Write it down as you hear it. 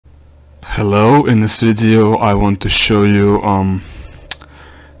Hello, in this video I want to show you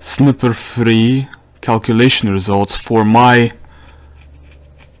snipper-free calculation results for my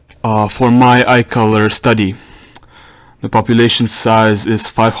eye color study. The population size is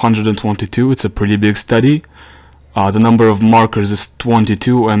 522. It's a pretty big study. The number of markers is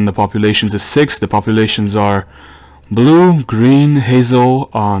 22 and the populations is 6. The populations are blue, green,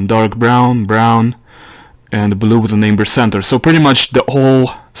 hazel, dark brown, brown, and blue with the neighbor center. So pretty much the whole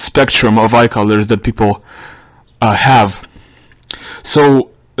spectrum of eye colors that people have.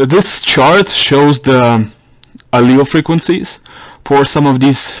 So this chart shows the allele frequencies for some of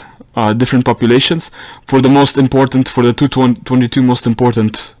these different populations. For the most important, for the 222 most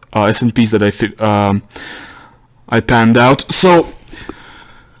important SNPs that I panned out. So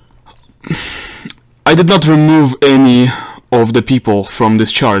I did not remove any of the people from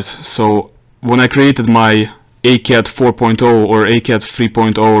this chart. So when I created my AKET 4.0 or AKET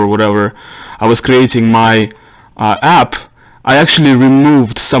 3.0 or whatever, I was creating my app, I actually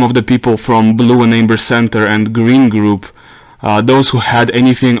removed some of the people from blue and neighbor center and green group, those who had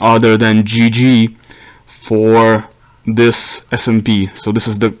anything other than GG for this SNP. So this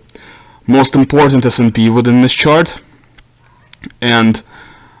is the most important SNP within this chart. And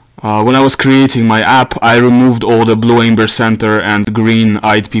when I was creating my app, I removed all the blue neighbor center and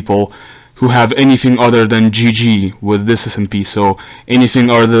green-eyed people who have anything other than GG with this SNP. So anything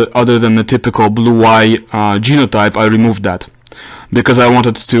other than the typical blue eye genotype, I removed that because I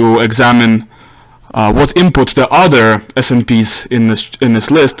wanted to examine what input the other SNPs in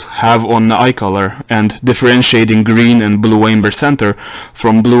this list have on the eye color and differentiating green and blue neighbor center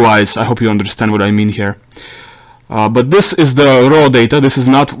from blue eyes. I hope you understand what I mean here. But this is the raw data. This is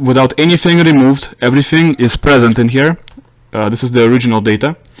not without anything removed. Everything is present in here. This is the original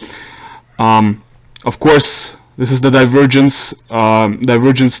data. Of course, this is the divergence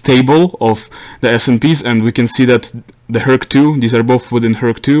table of the SNPs, and we can see that the HERC2, these are both within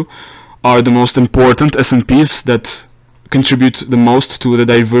HERC2, are the most important SNPs that contribute the most to the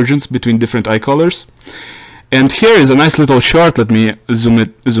divergence between different eye colors. And here is a nice little chart. Let me zoom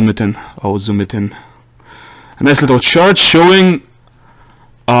it in. I'll zoom it in. A nice little chart showing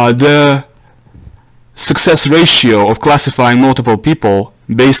the success ratio of classifying multiple people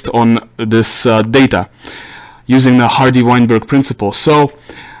based on this data using the Hardy-Weinberg principle. So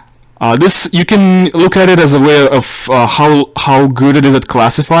this, you can look at it as a way of how good it is at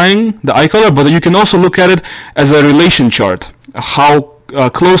classifying the eye color, but you can also look at it as a relation chart, how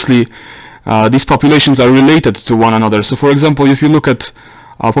closely these populations are related to one another. So for example, if you look at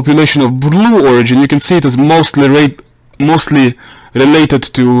a population of blue origin, you can see it is mostly related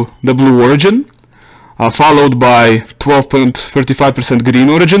to the blue origin, followed by 12.35% green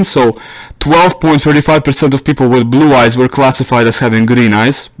origin. So 12.35% of people with blue eyes were classified as having green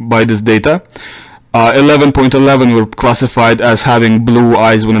eyes by this data. 11.11 were classified as having blue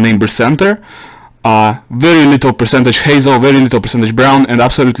eyes with a neighbor center. Very little percentage hazel, very little percentage brown, and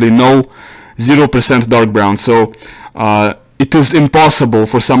absolutely no 0% dark brown. So it is impossible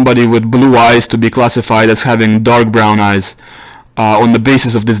for somebody with blue eyes to be classified as having dark brown eyes on the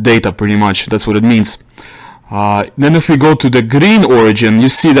basis of this data, pretty much. That's what it means. Then if we go to the green origin, you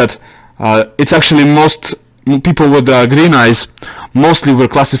see that it's actually most people with green eyes mostly were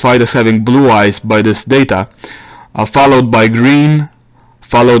classified as having blue eyes by this data, followed by green,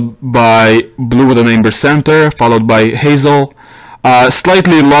 followed by blue with a neighbor center, followed by hazel,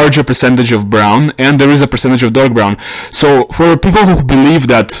 slightly larger percentage of brown, and there is a percentage of dark brown. So for people who believe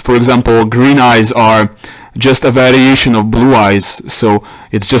that, for example, green eyes are just a variation of blue eyes, so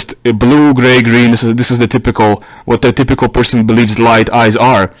it's just a blue, gray, green, this is the typical, what the typical person believes light eyes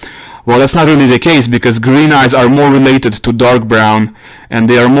are. Well, that's not really the case, because green eyes are more related to dark brown and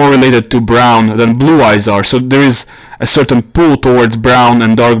they are more related to brown than blue eyes are. So there is a certain pull towards brown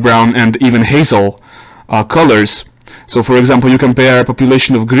and dark brown and even hazel colors. So for example, you compare a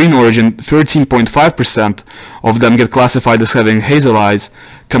population of green origin, 13.5% of them get classified as having hazel eyes,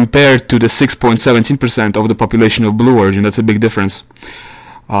 compared to the 6.17% of the population of blue origin. That's a big difference.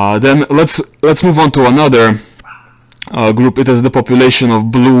 Then let's move on to another group. It is the population of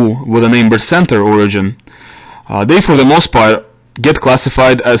blue with a neighbor center origin. They, for the most part, get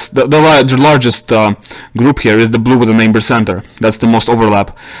classified as the largest group here is the blue with a neighbor center. That's the most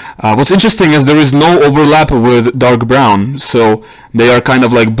overlap. What's interesting is there is no overlap with dark brown, so they are kind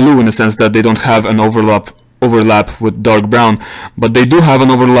of like blue in the sense that they don't have an overlap with dark brown, but they do have an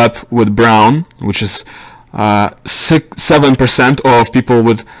overlap with brown, which is 7% of people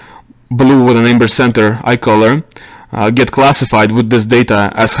with blue with a neighbor center eye color. get classified with this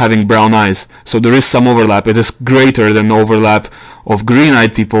data as having brown eyes. So there is some overlap. It is greater than the overlap of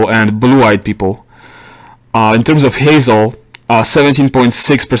green-eyed people and blue-eyed people. In terms of Hazel,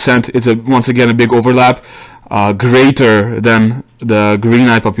 17.6% is once again a big overlap, greater than the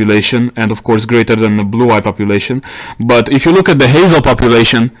green-eye population, and of course greater than the blue-eye population. But if you look at the Hazel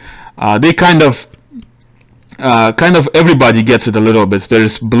population, they kind of everybody gets it a little bit.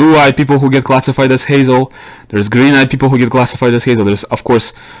 There's blue-eyed people who get classified as Hazel. There's green-eyed people who get classified as Hazel. There's of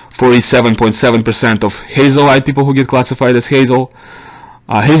course 47.7% of Hazel-eyed people who get classified as Hazel.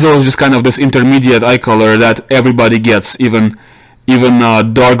 Hazel is just kind of this intermediate eye color that everybody gets, even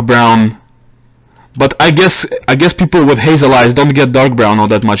dark brown. But I guess people with hazel eyes don't get dark brown all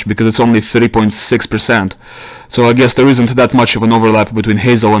that much because it's only 3.6%. So I guess there isn't that much of an overlap between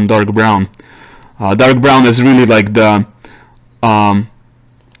hazel and dark brown. Dark brown is really like the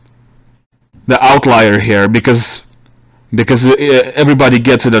outlier here because everybody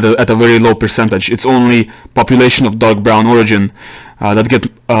gets it at a very low percentage. It's only population of dark brown origin that get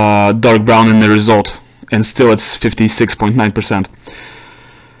dark brown in the result, and still it's 56.9%.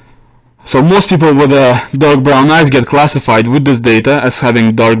 So most people with dark brown eyes get classified with this data as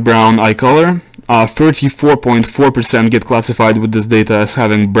having dark brown eye color. 34.4% get classified with this data as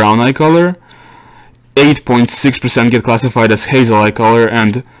having brown eye color. 8.6% get classified as hazel eye color,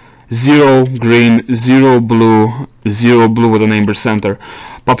 and 0 green, 0 blue with an amber center.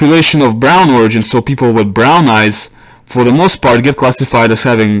 Population of brown origin, so people with brown eyes, for the most part get classified as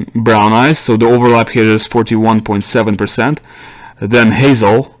having brown eyes, so the overlap here is 41.7%. Then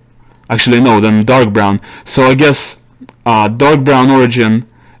hazel, actually no, then dark brown. So I guess dark brown origin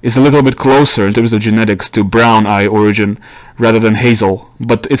is a little bit closer in terms of genetics to brown eye origin rather than hazel,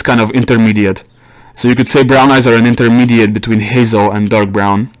 but it's kind of intermediate. So you could say brown eyes are an intermediate between hazel and dark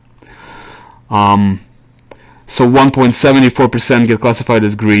brown. So 1.74% get classified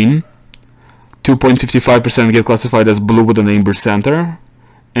as green, 2.55% get classified as blue with an amber center,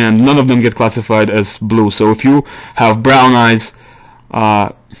 and none of them get classified as blue. So if you have brown eyes,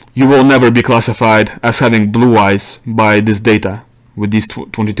 you will never be classified as having blue eyes by this data with these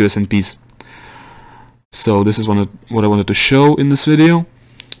 22 SNPs. So this is what I wanted to show in this video.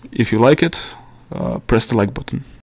 If you like it, press the like button.